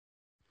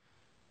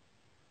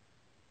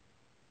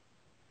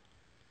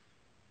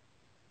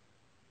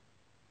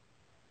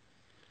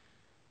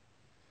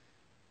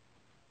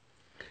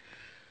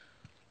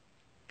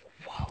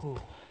Oh,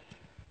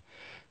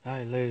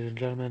 hi, ladies and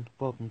gentlemen.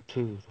 Welcome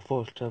to the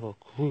first ever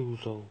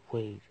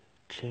cruiserweight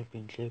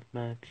championship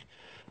match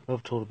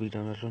of Total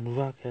Beatdown Wrestling. The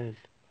Rock has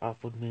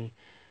offered me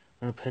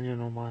an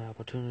opinion on my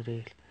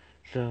opportunities,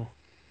 so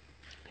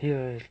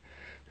here is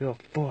your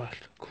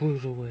first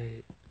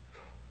cruiserweight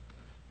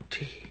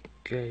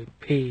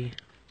TJP.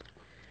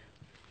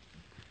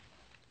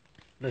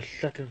 The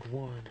second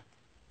one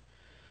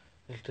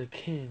is the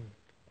king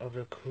of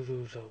the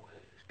cruiserweights,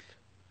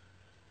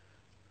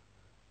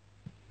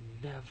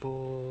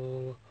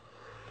 Never.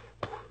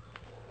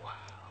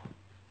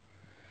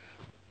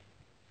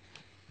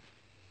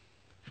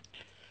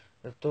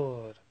 The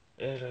third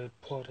is a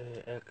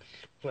party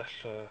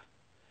expressor,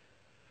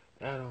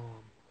 Adam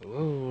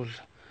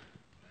Rose,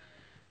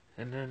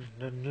 and then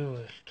the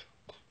newest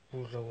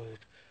cruiserweight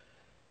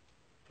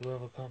to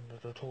ever come to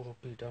the Total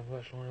Beatdown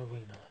Wrestling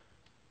Arena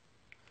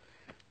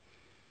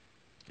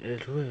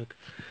is Rick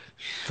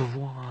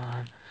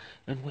Swan.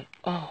 And we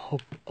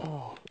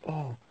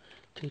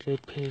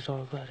TJP's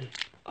already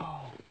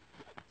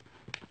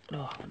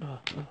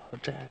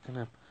attacking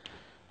him.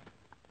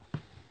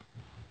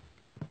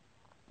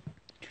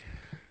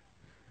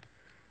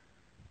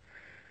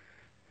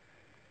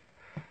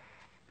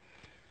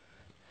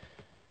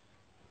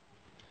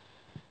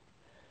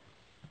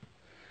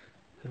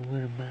 And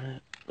wait a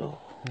minute.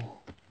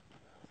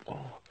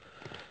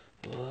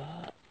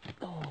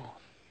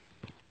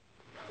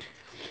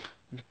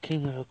 The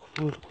king of the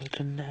cruiserweights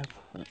and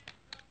never.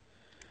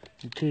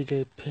 And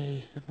TJP.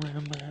 And wait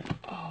a minute.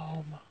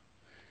 Oh my.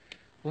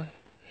 Wait.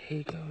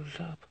 He goes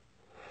up.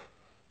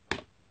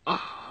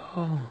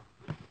 Oh.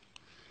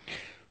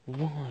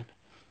 1,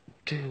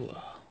 2.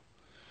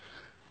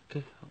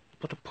 Okay.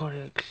 Put the party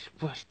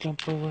express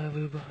jump over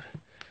everybody.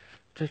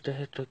 Just to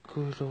hit the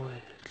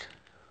cruiserweights.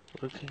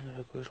 The king of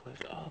the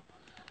cruiserweights. Oh.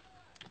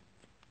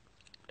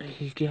 And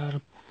he got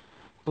him.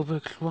 But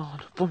Rick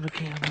Swan from the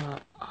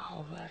camera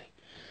already.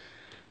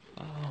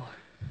 Oh.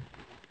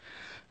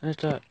 And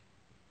it's a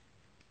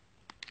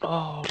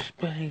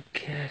spinning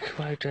kick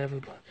right to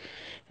everybody.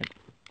 And,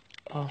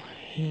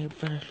 he ain't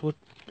finished with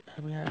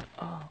him yet.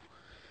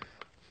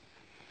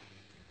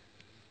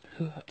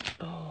 He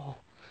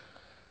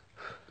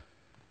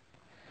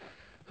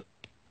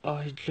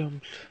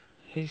jumps.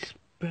 He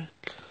spins.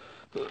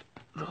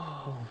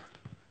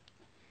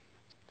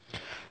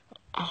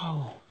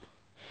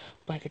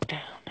 Break it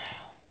down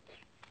now.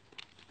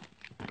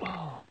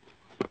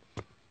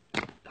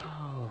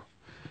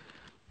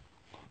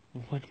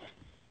 Wait a minute.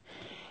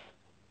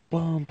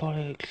 Boom,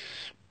 body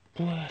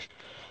express.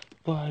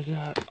 But I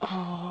got,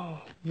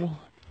 1,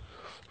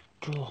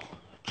 2,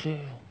 2.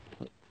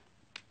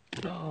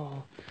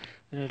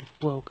 And it's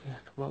broken.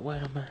 But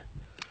wait a minute.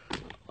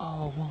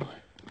 1,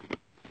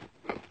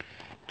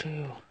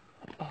 2.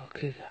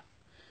 Kick out.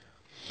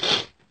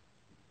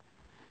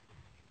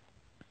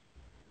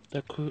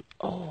 The crew.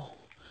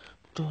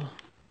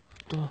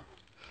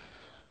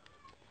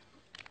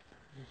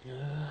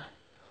 Yeah.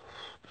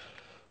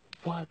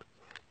 What?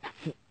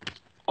 1,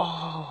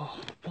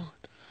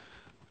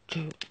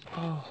 2. I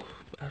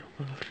don't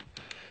know.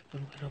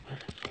 And wait a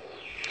minute.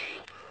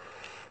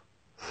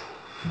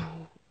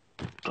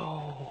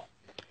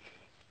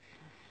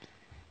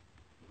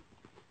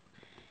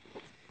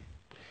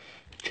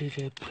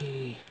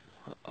 TJP.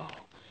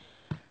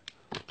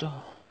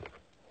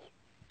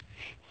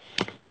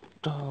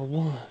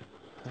 1.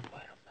 And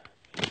wait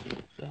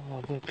a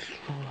minute. Rick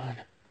Swan.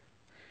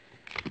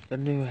 The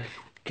newest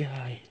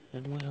guy.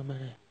 And wait a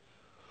minute.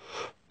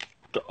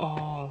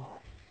 1,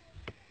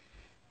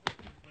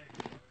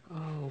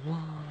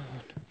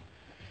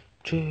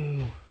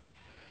 2,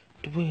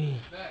 3.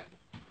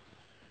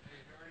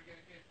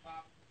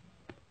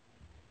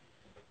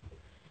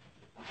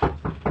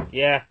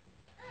 Yeah.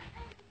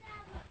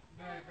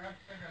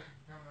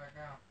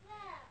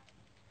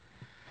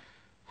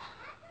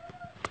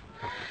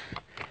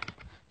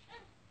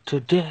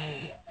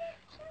 Today,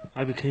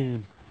 you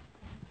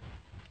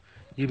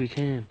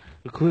became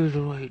the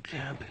cruiserweight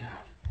champion.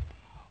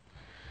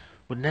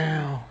 But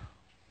now,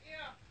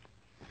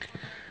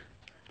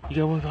 you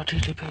gotta worry about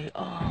TJP.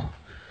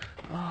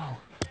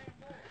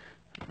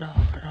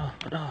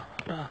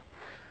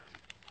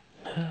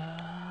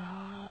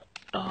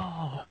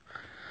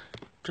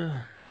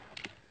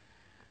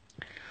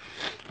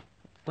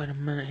 Wait a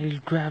minute, he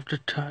grabbed the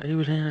title, he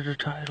was handed the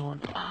title,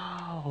 and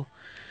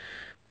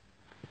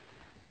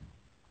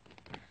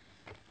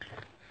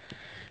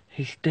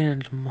he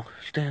stands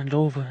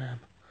over him.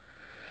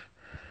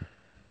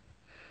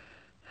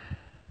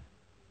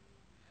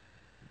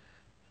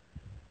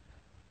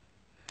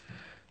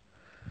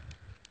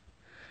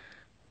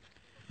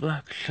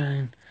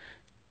 Flexing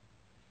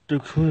the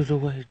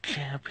cruiserweight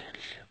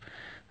championship,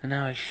 and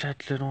now he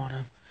sets it on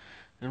him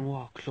and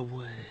walks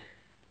away.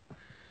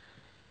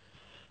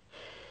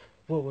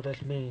 What would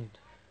that mean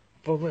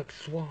for Rick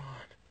Swan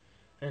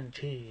and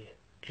TJP?